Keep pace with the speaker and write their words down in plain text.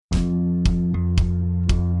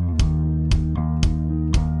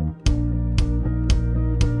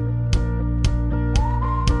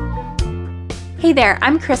Hey there,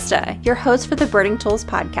 I'm Krista, your host for the Birding Tools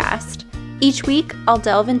podcast. Each week, I'll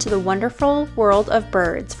delve into the wonderful world of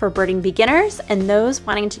birds for birding beginners and those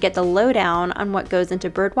wanting to get the lowdown on what goes into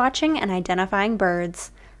birdwatching and identifying birds.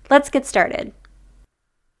 Let's get started.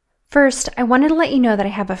 First, I wanted to let you know that I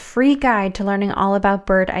have a free guide to learning all about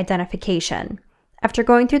bird identification. After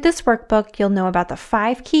going through this workbook, you'll know about the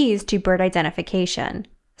 5 keys to bird identification: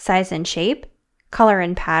 size and shape, color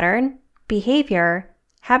and pattern, behavior,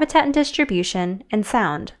 habitat and distribution, and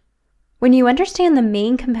sound. When you understand the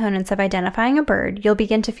main components of identifying a bird, you'll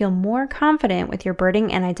begin to feel more confident with your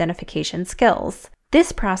birding and identification skills.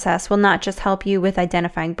 This process will not just help you with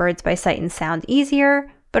identifying birds by sight and sound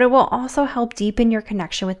easier, but it will also help deepen your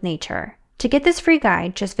connection with nature. To get this free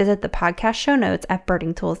guide, just visit the podcast show notes at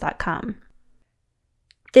birdingtools.com.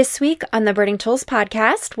 This week on the Birding Tools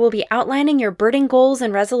podcast, we'll be outlining your birding goals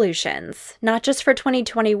and resolutions, not just for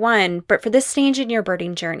 2021, but for this stage in your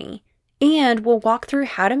birding journey. And we'll walk through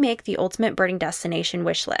how to make the ultimate birding destination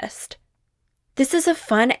wish list. This is a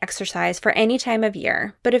fun exercise for any time of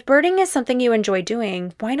year, but if birding is something you enjoy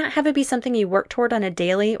doing, why not have it be something you work toward on a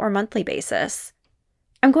daily or monthly basis?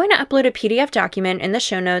 I'm going to upload a PDF document in the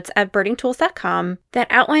show notes at birdingtools.com that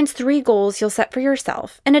outlines 3 goals you'll set for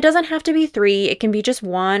yourself. And it doesn't have to be 3, it can be just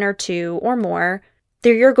 1 or 2 or more.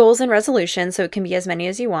 They're your goals and resolutions, so it can be as many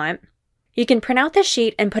as you want. You can print out this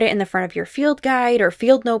sheet and put it in the front of your field guide or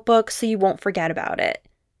field notebook so you won't forget about it.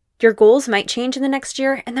 Your goals might change in the next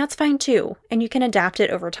year, and that's fine too, and you can adapt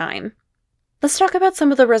it over time. Let's talk about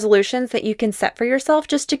some of the resolutions that you can set for yourself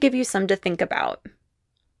just to give you some to think about.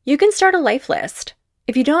 You can start a life list.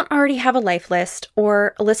 If you don't already have a life list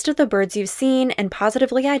or a list of the birds you've seen and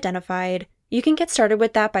positively identified, you can get started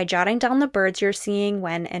with that by jotting down the birds you're seeing,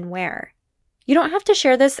 when, and where. You don't have to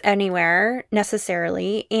share this anywhere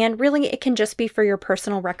necessarily, and really it can just be for your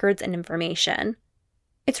personal records and information.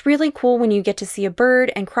 It's really cool when you get to see a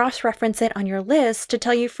bird and cross-reference it on your list to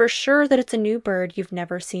tell you for sure that it's a new bird you've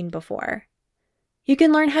never seen before. You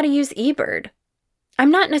can learn how to use eBird. I'm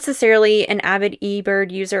not necessarily an avid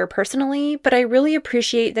eBird user personally, but I really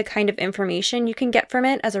appreciate the kind of information you can get from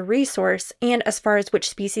it as a resource and as far as which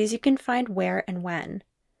species you can find where and when.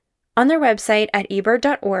 On their website at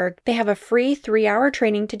ebird.org, they have a free 3-hour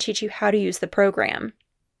training to teach you how to use the program.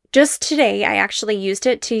 Just today, I actually used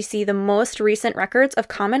it to see the most recent records of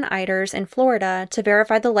common eiders in Florida to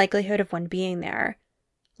verify the likelihood of one being there.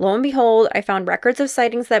 Lo and behold, I found records of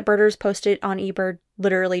sightings that birders posted on eBird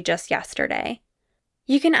literally just yesterday.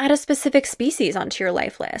 You can add a specific species onto your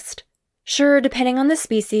life list. Sure, depending on the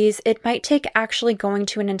species, it might take actually going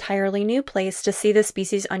to an entirely new place to see the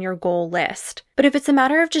species on your goal list. But if it's a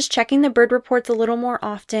matter of just checking the bird reports a little more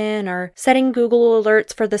often or setting Google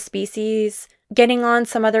alerts for the species, getting on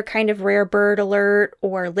some other kind of rare bird alert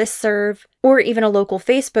or listserv, or even a local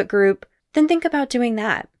Facebook group, then think about doing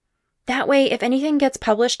that. That way, if anything gets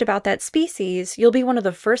published about that species, you'll be one of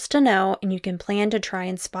the first to know and you can plan to try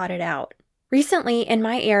and spot it out. Recently, in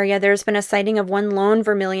my area, there's been a sighting of one lone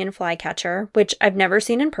vermilion flycatcher, which I've never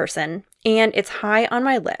seen in person, and it's high on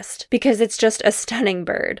my list because it's just a stunning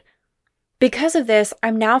bird. Because of this,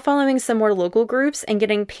 I'm now following some more local groups and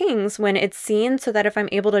getting pings when it's seen so that if I'm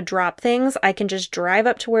able to drop things, I can just drive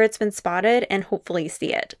up to where it's been spotted and hopefully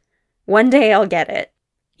see it. One day I'll get it.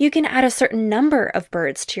 You can add a certain number of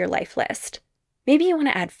birds to your life list. Maybe you want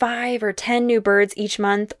to add 5 or 10 new birds each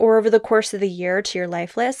month or over the course of the year to your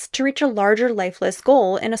life list to reach a larger life list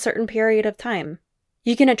goal in a certain period of time.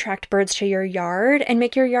 You can attract birds to your yard and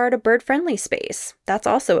make your yard a bird-friendly space. That's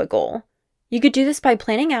also a goal. You could do this by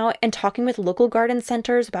planning out and talking with local garden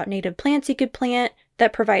centers about native plants you could plant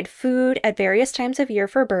that provide food at various times of year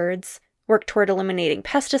for birds, work toward eliminating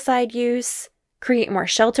pesticide use, create more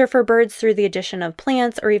shelter for birds through the addition of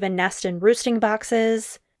plants or even nest and roosting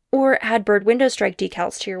boxes, or add bird window strike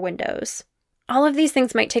decals to your windows. All of these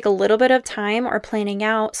things might take a little bit of time or planning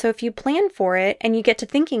out, so if you plan for it and you get to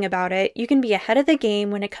thinking about it, you can be ahead of the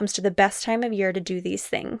game when it comes to the best time of year to do these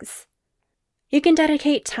things. You can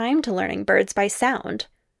dedicate time to learning birds by sound.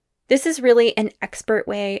 This is really an expert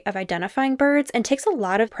way of identifying birds and takes a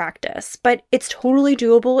lot of practice, but it's totally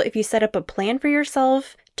doable if you set up a plan for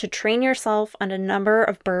yourself to train yourself on a number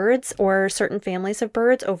of birds or certain families of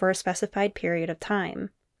birds over a specified period of time.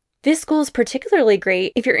 This goal is particularly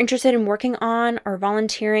great if you're interested in working on or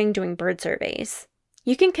volunteering doing bird surveys.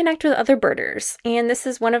 You can connect with other birders, and this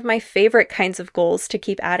is one of my favorite kinds of goals to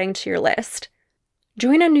keep adding to your list.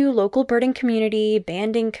 Join a new local birding community,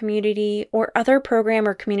 banding community, or other program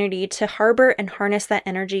or community to harbor and harness that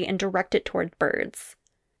energy and direct it toward birds.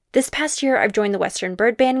 This past year, I've joined the Western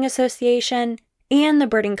Bird Banding Association and the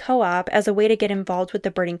Birding Co-op as a way to get involved with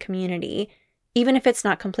the birding community, even if it's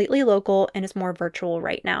not completely local and is more virtual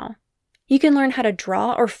right now. You can learn how to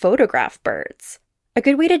draw or photograph birds. A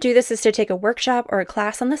good way to do this is to take a workshop or a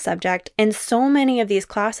class on the subject, and so many of these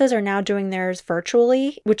classes are now doing theirs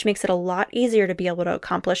virtually, which makes it a lot easier to be able to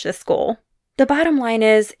accomplish this goal. The bottom line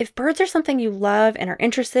is, if birds are something you love and are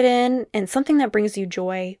interested in, and something that brings you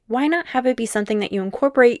joy, why not have it be something that you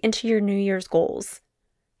incorporate into your New Year's goals?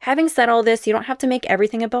 Having said all this, you don't have to make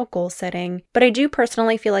everything about goal setting, but I do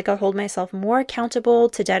personally feel like I hold myself more accountable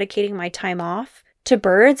to dedicating my time off to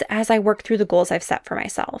birds as I work through the goals I've set for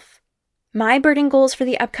myself. My birding goals for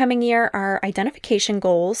the upcoming year are identification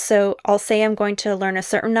goals, so I'll say I'm going to learn a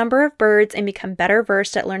certain number of birds and become better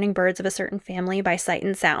versed at learning birds of a certain family by sight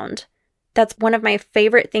and sound. That's one of my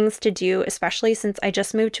favorite things to do, especially since I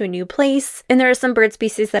just moved to a new place, and there are some bird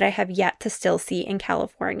species that I have yet to still see in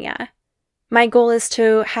California. My goal is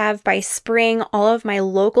to have by spring all of my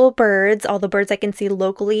local birds, all the birds I can see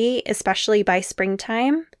locally, especially by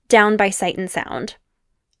springtime, down by sight and sound.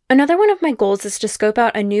 Another one of my goals is to scope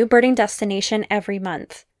out a new birding destination every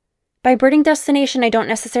month. By birding destination, I don't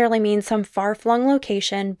necessarily mean some far-flung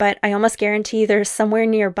location, but I almost guarantee there's somewhere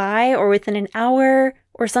nearby or within an hour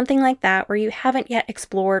or something like that where you haven't yet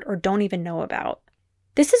explored or don't even know about.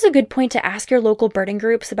 This is a good point to ask your local birding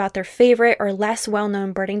groups about their favorite or less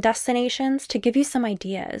well-known birding destinations to give you some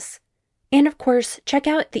ideas. And of course, check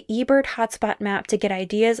out the eBird Hotspot map to get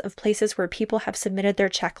ideas of places where people have submitted their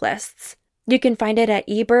checklists. You can find it at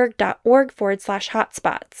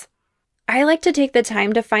eBird.org/hotspots. I like to take the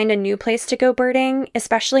time to find a new place to go birding,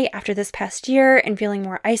 especially after this past year and feeling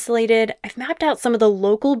more isolated. I've mapped out some of the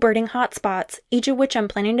local birding hotspots, each of which I'm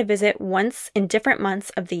planning to visit once in different months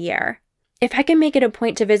of the year. If I can make it a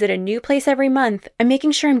point to visit a new place every month, I'm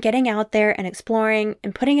making sure I'm getting out there and exploring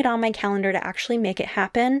and putting it on my calendar to actually make it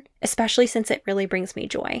happen, especially since it really brings me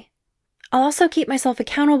joy. I'll also keep myself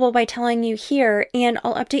accountable by telling you here, and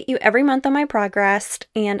I'll update you every month on my progress,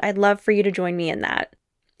 and I'd love for you to join me in that.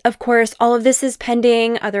 Of course, all of this is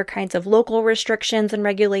pending other kinds of local restrictions and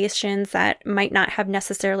regulations that might not have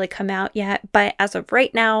necessarily come out yet, but as of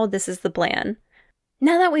right now, this is the plan.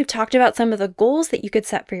 Now that we've talked about some of the goals that you could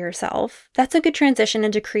set for yourself, that's a good transition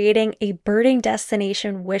into creating a birding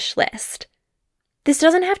destination wish list. This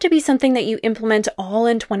doesn't have to be something that you implement all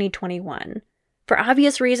in 2021. For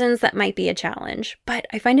obvious reasons, that might be a challenge, but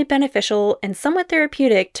I find it beneficial and somewhat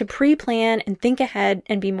therapeutic to pre-plan and think ahead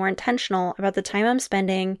and be more intentional about the time I'm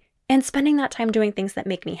spending and spending that time doing things that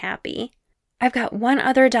make me happy. I've got one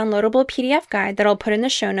other downloadable PDF guide that I'll put in the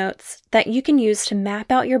show notes that you can use to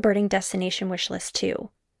map out your birding destination wish list too.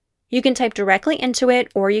 You can type directly into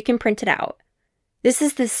it or you can print it out. This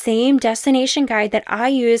is the same destination guide that I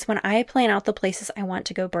use when I plan out the places I want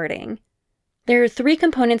to go birding. There are 3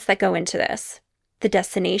 components that go into this: the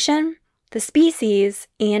destination, the species,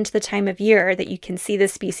 and the time of year that you can see the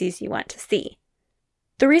species you want to see.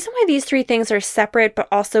 The reason why these 3 things are separate but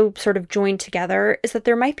also sort of joined together is that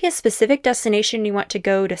there might be a specific destination you want to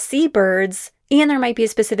go to see birds, and there might be a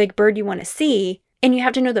specific bird you want to see, and you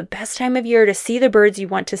have to know the best time of year to see the birds you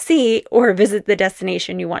want to see or visit the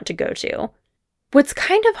destination you want to go to. What's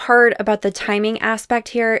kind of hard about the timing aspect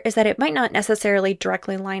here is that it might not necessarily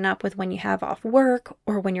directly line up with when you have off work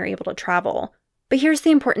or when you're able to travel. But here's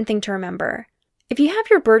the important thing to remember. If you have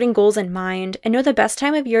your birding goals in mind and know the best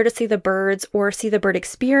time of year to see the birds or see the bird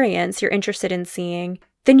experience you're interested in seeing,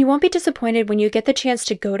 then you won't be disappointed when you get the chance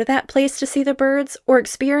to go to that place to see the birds or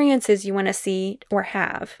experiences you want to see or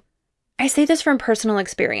have. I say this from personal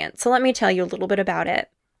experience, so let me tell you a little bit about it.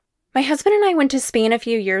 My husband and I went to Spain a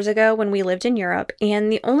few years ago when we lived in Europe,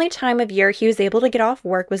 and the only time of year he was able to get off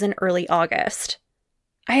work was in early August.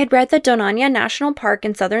 I had read that Doñana National Park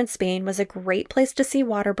in southern Spain was a great place to see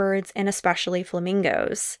water birds and especially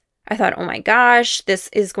flamingos. I thought, oh my gosh, this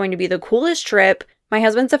is going to be the coolest trip. My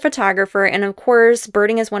husband's a photographer, and of course,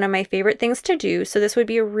 birding is one of my favorite things to do, so this would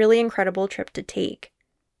be a really incredible trip to take.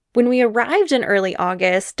 When we arrived in early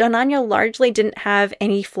August, Doñana largely didn't have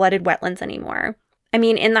any flooded wetlands anymore. I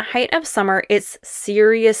mean, in the height of summer, it's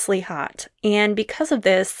seriously hot, and because of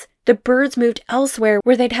this, the birds moved elsewhere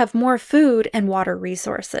where they'd have more food and water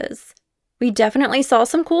resources. We definitely saw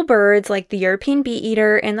some cool birds like the European bee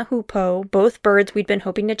eater and the hoopoe, both birds we'd been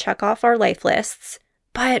hoping to check off our life lists.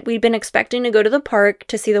 But we'd been expecting to go to the park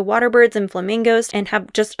to see the water birds and flamingos and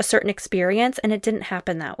have just a certain experience, and it didn't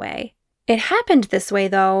happen that way. It happened this way,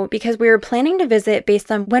 though, because we were planning to visit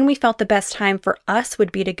based on when we felt the best time for us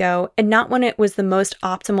would be to go, and not when it was the most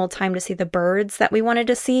optimal time to see the birds that we wanted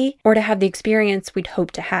to see, or to have the experience we'd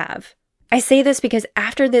hoped to have. I say this because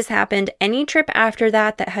after this happened, any trip after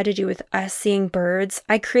that had to do with us seeing birds,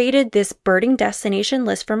 I created this birding destination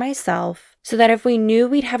list for myself, so that if we knew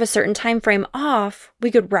we'd have a certain time frame off, we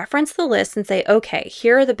could reference the list and say, okay,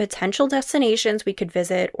 here are the potential destinations we could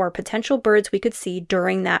visit or potential birds we could see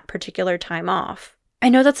during that particular time off. I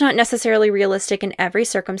know that's not necessarily realistic in every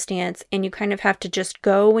circumstance, and you kind of have to just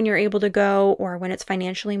go when you're able to go or when it's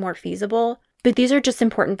financially more feasible, but these are just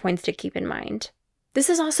important points to keep in mind. This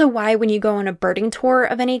is also why when you go on a birding tour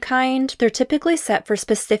of any kind, they're typically set for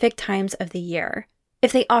specific times of the year.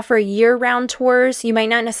 If they offer year-round tours, you might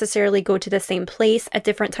not necessarily go to the same place at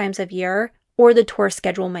different times of year, or the tour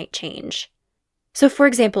schedule might change. So for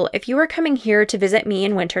example, if you were coming here to visit me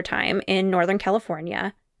in wintertime in Northern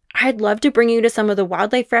California, I'd love to bring you to some of the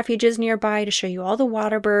wildlife refuges nearby to show you all the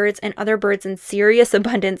water birds and other birds in serious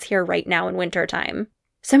abundance here right now in wintertime.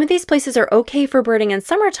 Some of these places are okay for birding in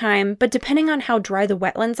summertime, but depending on how dry the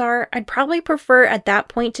wetlands are, I'd probably prefer at that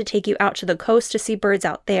point to take you out to the coast to see birds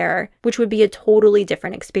out there, which would be a totally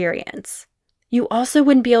different experience. You also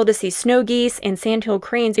wouldn't be able to see snow geese and sandhill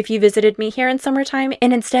cranes if you visited me here in summertime,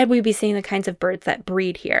 and instead we'd be seeing the kinds of birds that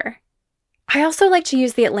breed here. I also like to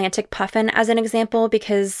use the Atlantic puffin as an example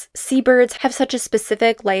because seabirds have such a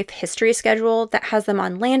specific life history schedule that has them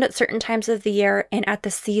on land at certain times of the year and at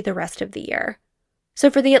the sea the rest of the year. So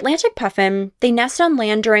for the Atlantic puffin, they nest on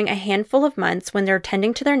land during a handful of months when they're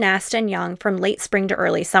tending to their nest and young from late spring to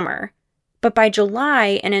early summer. But by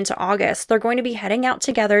July and into August, they're going to be heading out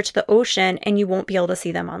together to the ocean and you won't be able to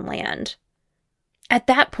see them on land. At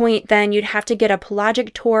that point, then, you'd have to get a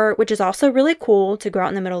pelagic tour, which is also really cool to go out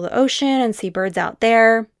in the middle of the ocean and see birds out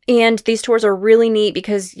there. And these tours are really neat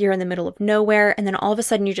because you're in the middle of nowhere, and then all of a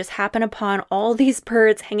sudden you just happen upon all these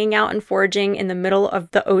birds hanging out and foraging in the middle of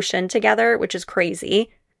the ocean together, which is crazy.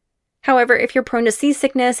 However, if you're prone to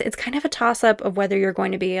seasickness, it's kind of a toss-up of whether you're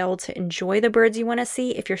going to be able to enjoy the birds you want to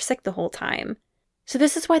see if you're sick the whole time. So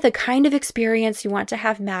this is why the kind of experience you want to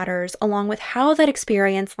have matters, along with how that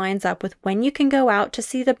experience lines up with when you can go out to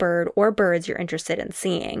see the bird or birds you're interested in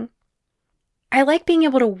seeing. I like being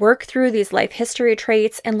able to work through these life history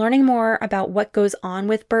traits and learning more about what goes on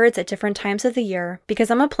with birds at different times of the year because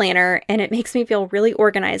I'm a planner and it makes me feel really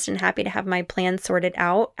organized and happy to have my plans sorted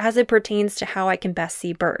out as it pertains to how I can best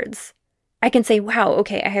see birds. I can say, wow,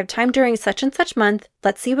 okay, I have time during such and such month.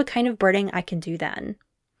 Let's see what kind of birding I can do then.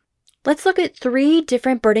 Let's look at 3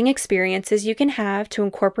 different birding experiences you can have to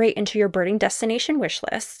incorporate into your birding destination wish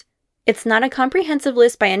list. It's not a comprehensive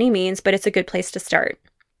list by any means, but it's a good place to start.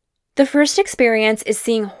 The first experience is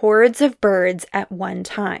seeing hordes of birds at one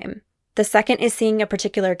time. The second is seeing a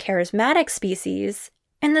particular charismatic species.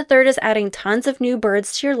 And the third is adding tons of new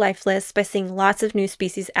birds to your life list by seeing lots of new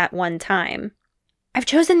species at one time. I've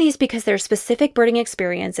chosen these because they're specific birding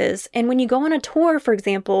experiences, and when you go on a tour, for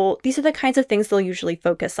example, these are the kinds of things they'll usually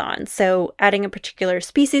focus on, so adding a particular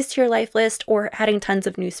species to your life list or adding tons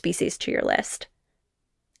of new species to your list.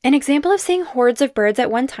 An example of seeing hordes of birds at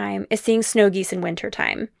one time is seeing snow geese in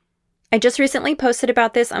wintertime. I just recently posted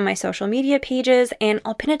about this on my social media pages, and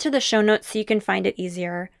I'll pin it to the show notes so you can find it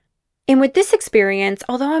easier. And with this experience,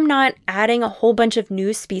 although I'm not adding a whole bunch of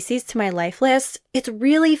new species to my life list, it's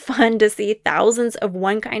really fun to see thousands of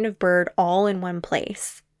one kind of bird all in one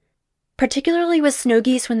place. Particularly with snow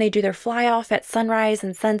geese when they do their fly-off at sunrise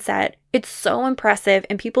and sunset, it's so impressive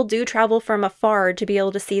and people do travel from afar to be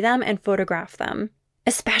able to see them and photograph them.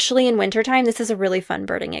 Especially in wintertime, this is a really fun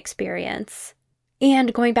birding experience.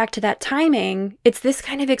 And going back to that timing, it's this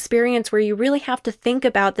kind of experience where you really have to think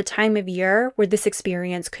about the time of year where this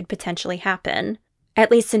experience could potentially happen.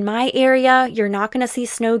 At least in my area, you're not going to see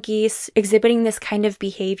snow geese exhibiting this kind of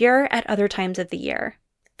behavior at other times of the year.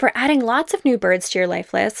 For adding lots of new birds to your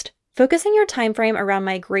life list, focusing your time frame around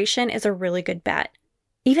migration is a really good bet.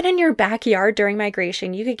 Even in your backyard during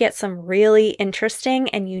migration, you could get some really interesting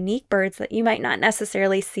and unique birds that you might not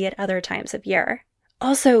necessarily see at other times of year.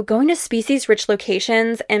 Also, going to species-rich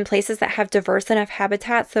locations and places that have diverse enough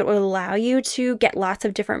habitats that will allow you to get lots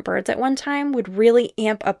of different birds at one time would really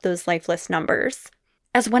amp up those life list numbers.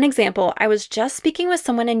 As one example, I was just speaking with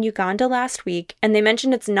someone in Uganda last week, and they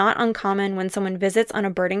mentioned it's not uncommon when someone visits on a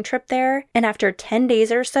birding trip there, and after 10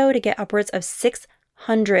 days or so to get upwards of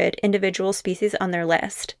 600 individual species on their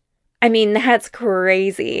list. I mean, that's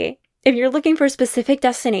crazy. If you're looking for specific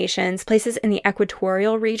destinations, places in the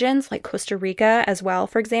equatorial regions like Costa Rica as well,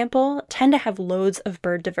 for example, tend to have loads of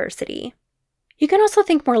bird diversity. You can also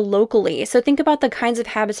think more locally, so think about the kinds of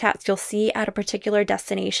habitats you'll see at a particular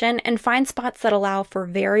destination and find spots that allow for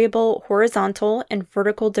variable horizontal and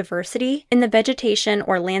vertical diversity in the vegetation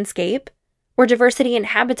or landscape, or diversity in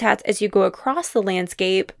habitats as you go across the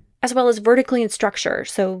landscape, as well as vertically in structure,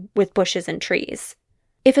 so with bushes and trees.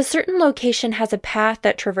 If a certain location has a path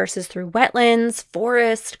that traverses through wetlands,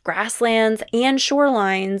 forests, grasslands, and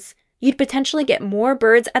shorelines, You'd potentially get more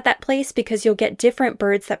birds at that place because you'll get different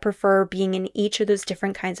birds that prefer being in each of those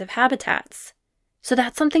different kinds of habitats. So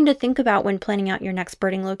that's something to think about when planning out your next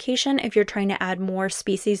birding location if you're trying to add more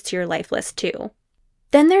species to your life list too.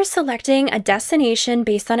 Then there's selecting a destination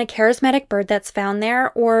based on a charismatic bird that's found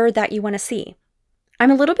there or that you want to see.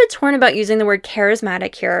 I'm a little bit torn about using the word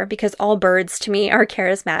charismatic here because all birds to me are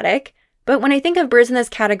charismatic. But when I think of birds in this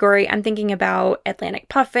category, I'm thinking about Atlantic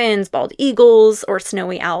puffins, bald eagles, or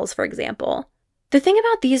snowy owls, for example. The thing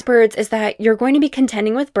about these birds is that you're going to be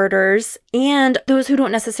contending with birders and those who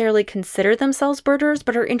don't necessarily consider themselves birders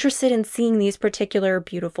but are interested in seeing these particular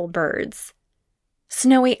beautiful birds.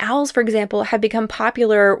 Snowy owls, for example, have become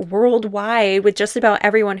popular worldwide with just about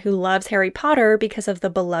everyone who loves Harry Potter because of the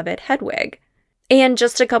beloved Hedwig. And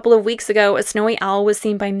just a couple of weeks ago, a snowy owl was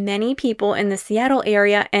seen by many people in the Seattle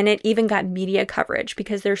area, and it even got media coverage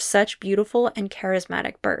because they're such beautiful and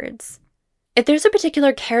charismatic birds. If there's a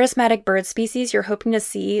particular charismatic bird species you're hoping to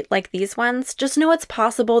see, like these ones, just know it's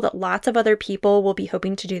possible that lots of other people will be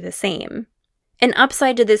hoping to do the same. An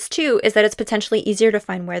upside to this, too, is that it's potentially easier to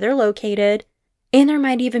find where they're located, and there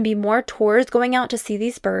might even be more tours going out to see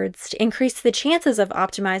these birds to increase the chances of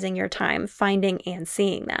optimizing your time finding and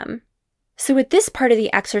seeing them. So with this part of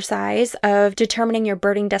the exercise of determining your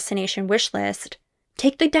birding destination wish list,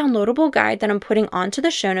 take the downloadable guide that I'm putting onto the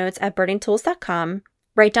show notes at birdingtools.com,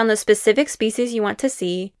 write down the specific species you want to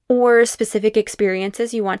see or specific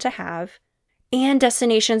experiences you want to have, and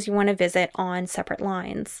destinations you want to visit on separate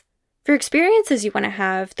lines. For experiences you want to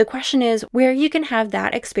have, the question is where you can have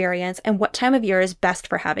that experience and what time of year is best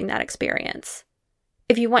for having that experience.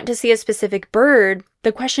 If you want to see a specific bird,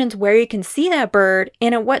 the question is where you can see that bird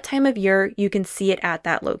and at what time of year you can see it at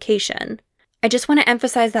that location. I just want to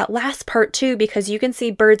emphasize that last part too because you can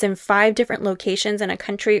see birds in 5 different locations in a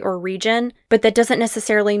country or region, but that doesn't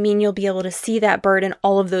necessarily mean you'll be able to see that bird in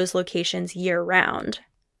all of those locations year-round.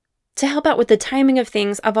 To help out with the timing of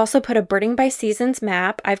things, I've also put a birding by seasons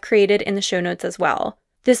map I've created in the show notes as well.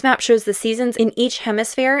 This map shows the seasons in each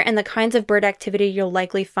hemisphere and the kinds of bird activity you'll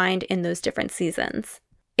likely find in those different seasons.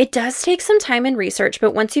 It does take some time and research,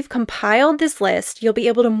 but once you've compiled this list, you'll be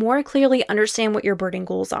able to more clearly understand what your birding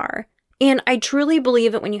goals are. And I truly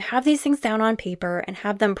believe that when you have these things down on paper and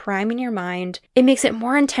have them prime in your mind, it makes it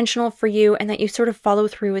more intentional for you and that you sort of follow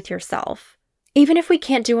through with yourself. Even if we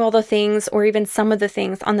can't do all the things or even some of the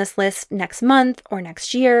things on this list next month or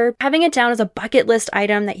next year, having it down as a bucket list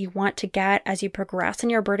item that you want to get as you progress in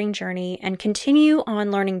your birding journey and continue on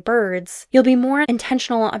learning birds, you'll be more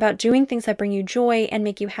intentional about doing things that bring you joy and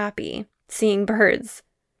make you happy, seeing birds.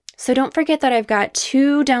 So don't forget that I've got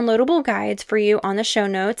 2 downloadable guides for you on the show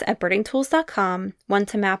notes at birdingtools.com, one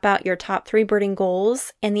to map out your top 3 birding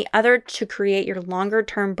goals and the other to create your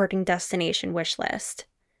longer-term birding destination wish list.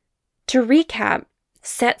 To recap,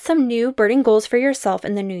 set some new birding goals for yourself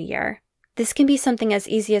in the new year. This can be something as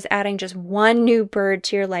easy as adding just 1 new bird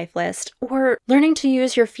to your life list or learning to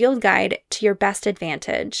use your field guide to your best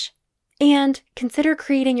advantage. And consider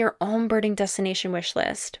creating your own birding destination wish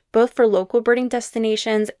list, both for local birding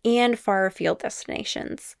destinations and far afield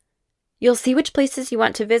destinations. You'll see which places you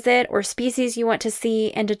want to visit or species you want to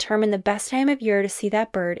see and determine the best time of year to see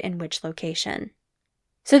that bird in which location.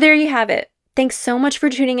 So there you have it. Thanks so much for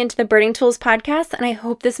tuning into the Birding Tools podcast, and I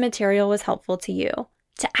hope this material was helpful to you.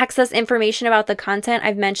 To access information about the content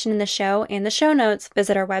I've mentioned in the show and the show notes,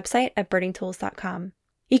 visit our website at birdingtools.com.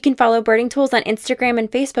 You can follow Birding Tools on Instagram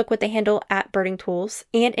and Facebook with the handle @birdingtools.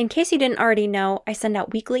 And in case you didn't already know, I send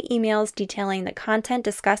out weekly emails detailing the content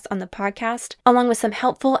discussed on the podcast, along with some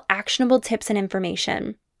helpful, actionable tips and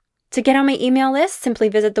information. To get on my email list, simply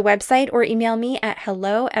visit the website or email me at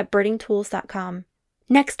hello@birdingtools.com.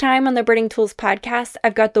 Next time on the Birding Tools podcast,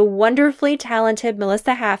 I've got the wonderfully talented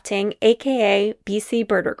Melissa Hafting, aka BC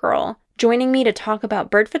Birder Girl, joining me to talk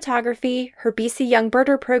about bird photography, her BC Young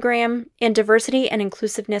Birder program, and diversity and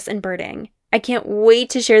inclusiveness in birding. I can't wait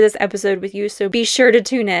to share this episode with you, so be sure to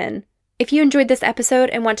tune in. If you enjoyed this episode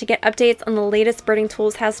and want to get updates on the latest Birding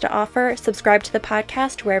Tools has to offer, subscribe to the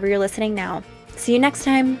podcast wherever you're listening now. See you next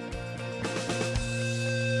time.